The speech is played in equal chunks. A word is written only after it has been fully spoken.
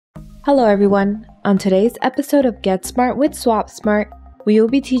Hello everyone! On today's episode of Get Smart with Swap Smart, we will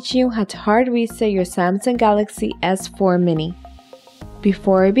be teaching you how to hard reset your Samsung Galaxy S4 Mini.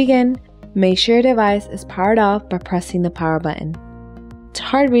 Before we begin, make sure your device is powered off by pressing the power button. To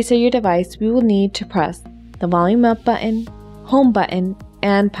hard reset your device, we will need to press the volume up button, home button,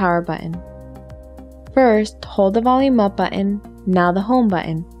 and power button. First, hold the volume up button, now the home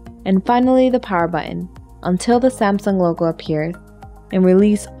button, and finally the power button until the Samsung logo appears, and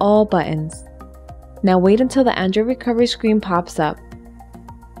release all buttons. Now wait until the Android recovery screen pops up.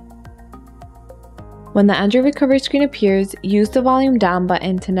 When the Android recovery screen appears, use the volume down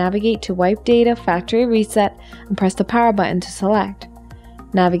button to navigate to Wipe Data Factory Reset and press the power button to select.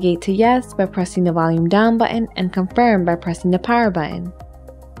 Navigate to Yes by pressing the volume down button and Confirm by pressing the power button.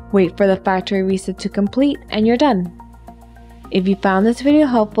 Wait for the factory reset to complete and you're done. If you found this video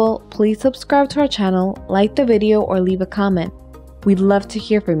helpful, please subscribe to our channel, like the video, or leave a comment. We'd love to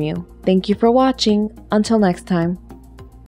hear from you. Thank you for watching. Until next time.